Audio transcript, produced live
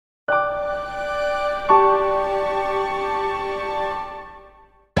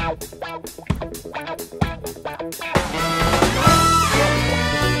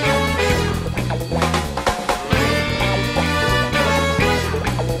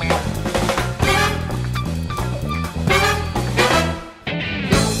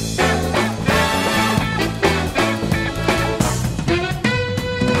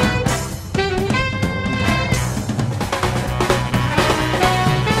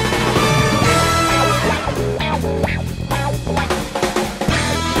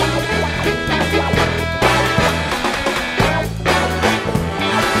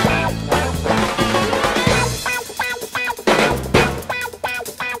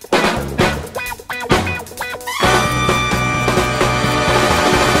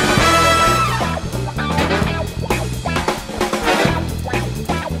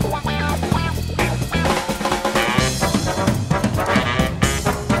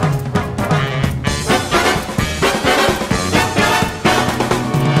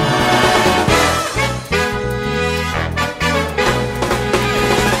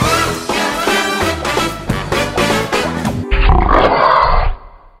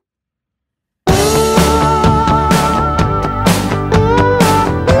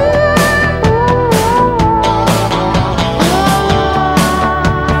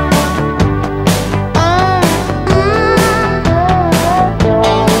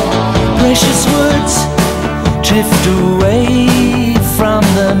drift away from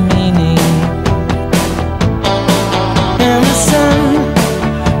the meaning, and the sun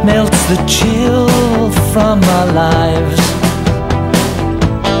melts the chill from our lives,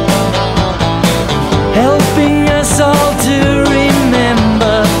 helping us all to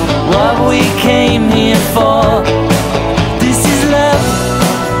remember what we came here for. This is love.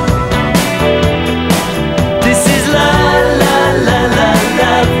 This is la la la la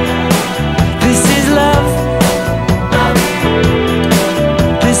love. This is love.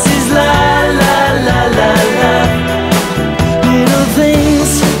 This is la la la la love. Little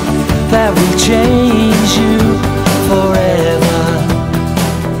things that will change you forever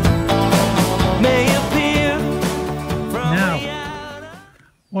may appear from now, the outer.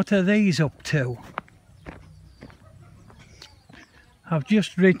 what are these up to? I've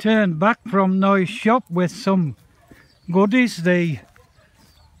just returned back from Noy's shop with some goodies, the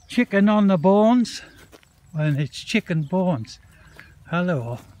chicken on the bones, and it's chicken bones.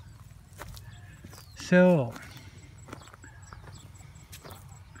 Hello. So,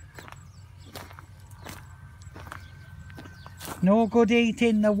 no good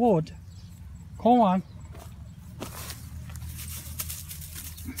eating the wood. Come on.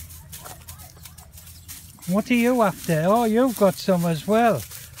 What are you after? Oh, you've got some as well.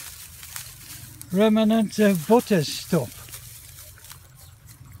 Remnants of butter stuff.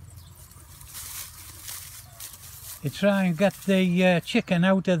 You try and get the chicken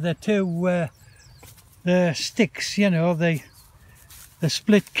out of the two the sticks, you know, the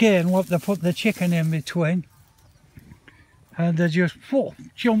split cane what they put the chicken in between, and they just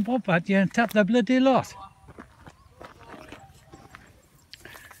jump up at you and tap the bloody lot.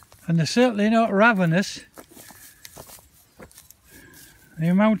 And they're certainly not ravenous. The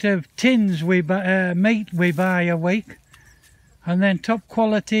amount of tins we buy, meat we buy a week, and then top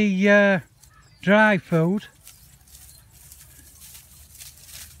quality dry food.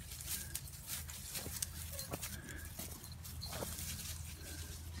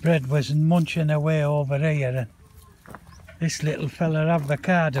 Bread was munching away over here, and this little fella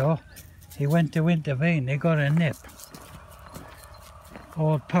avocado, he went to intervene, he got a nip.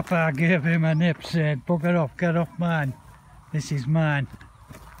 Old Papa gave him a nip, said, bugger off, get off mine, this is mine.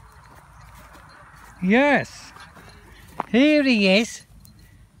 Yes, here he is.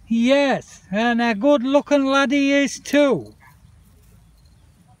 Yes, and a good looking lad he is too.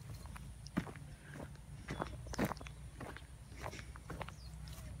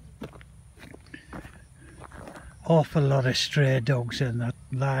 Awful lot of stray dogs and that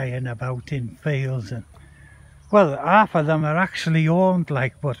lying about in fields, and well, half of them are actually owned,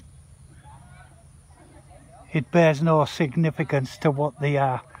 like, but it bears no significance to what they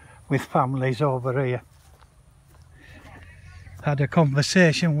are with families over here. Had a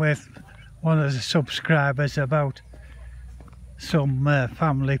conversation with one of the subscribers about some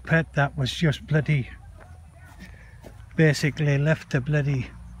family pet that was just bloody basically left to bloody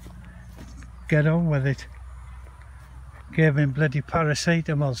get on with it. Gave him bloody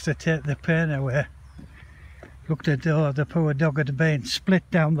paracetamols to take the pain away. Looked at the poor dog had been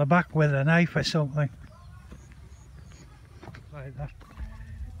split down the back with a knife or something like that.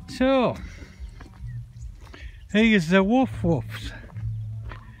 So here's the woof woofs,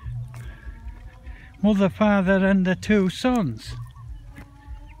 mother, father and the two sons.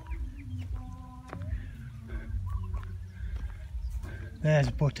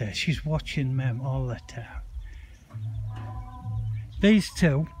 There's Butter. She's watching Mem all the time. These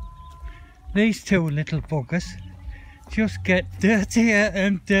two little buggers just get dirtier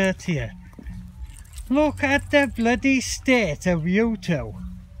and dirtier. Look at the bloody state of you two.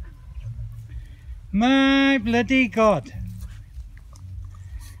 My bloody God.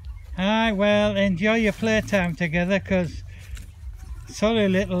 Aye, well, enjoy your playtime together, because sorry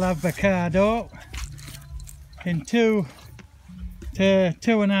little avocado, in 2 to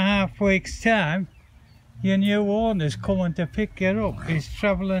 2.5 weeks time, your new owner's coming to pick you up. He's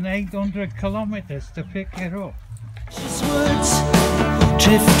travelling 800 kilometres to pick you up. His words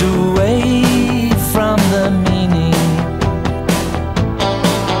drift away from the meaning,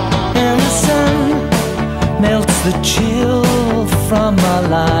 and the sun melts the chill from our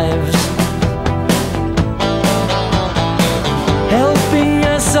lives, helping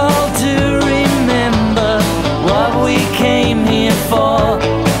us all to remember what we came here for.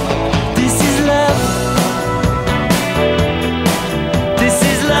 This is love. This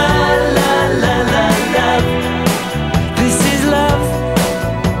is la la la la love. This is love.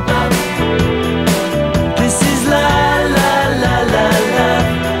 This is la la la la love.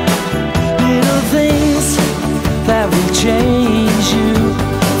 Little things that will change you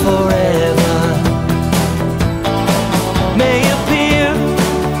forever may appear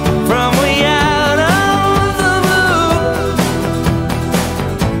from way out of the blue,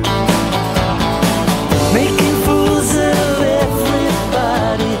 making fools of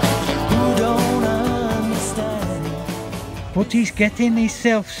everybody who don't understand. But he's getting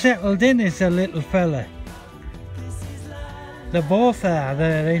himself settled in as a little fella. They both are.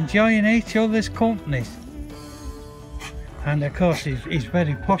 They're enjoying each other's companies. And of course he's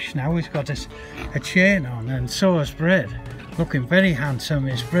very posh now. He's got a chain on, and so is Bread. Looking very handsome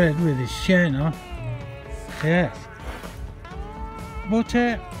is Bread with his chain on. Yes.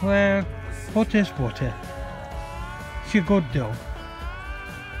 Butter, well, Butter's Butter. She's a good dog.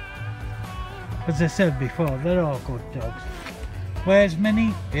 As I said before, they're all good dogs. Where's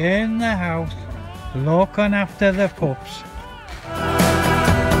Minnie? In the house, looking after the pups.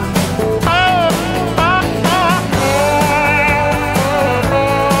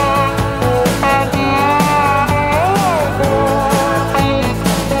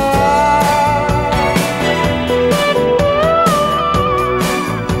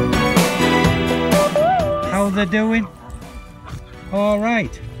 How they doing? All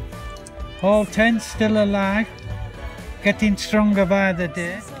right. All 10 still alive. Getting stronger by the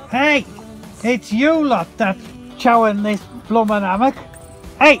day. Hey! It's you lot that's chowing this bloomin' hammock.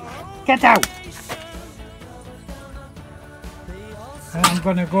 Hey! Get out! I'm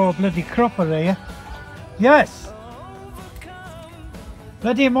gonna go bloody cropper here. Yes!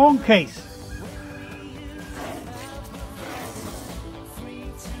 Bloody monkeys!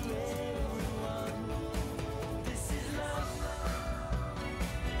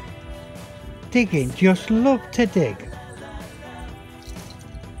 Digging, just love to dig.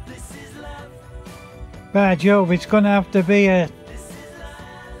 By Jove, it's going to have to be a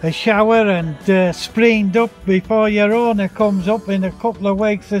shower and spreened up before your owner comes up in a couple of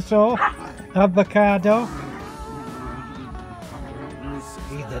weeks or so. Avocado.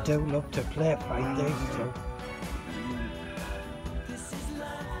 They do love to play fight, these two.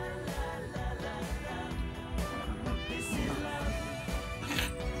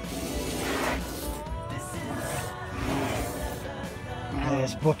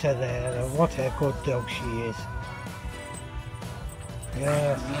 There's Butter there, and what a good dog she is.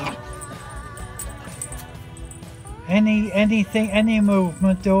 Yes. Any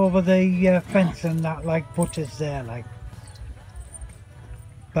movement over the fence and that, like Butter's there, like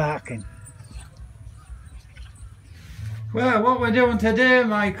barking. Well, what we're doing today,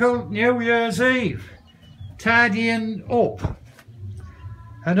 Michael, New Year's Eve, tidying up.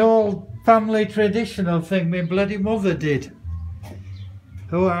 An old family traditional thing my bloody mother did.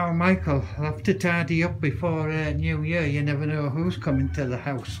 Oh, Michael, I'll have to tidy up before New Year. You never know who's coming to the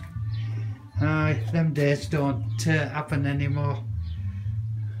house. Them days don't happen anymore.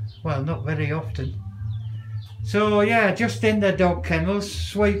 Well, not very often. So yeah, just in the dog kennels,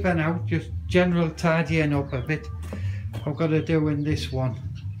 sweeping out, just general tidying up a bit. I've got to do in this one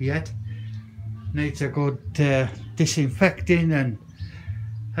yet. Needs a good disinfecting and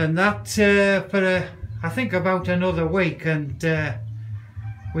that for I think about another week, and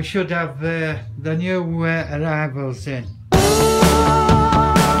we should have the new arrivals in.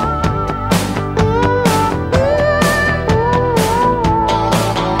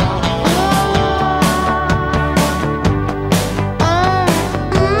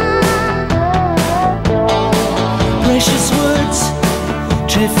 Precious words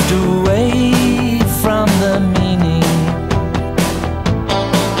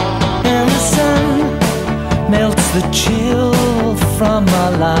the chill from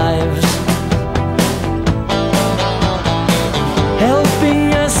our lives,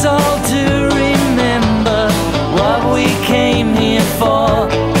 helping us all to remember what we came here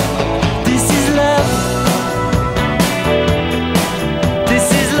for.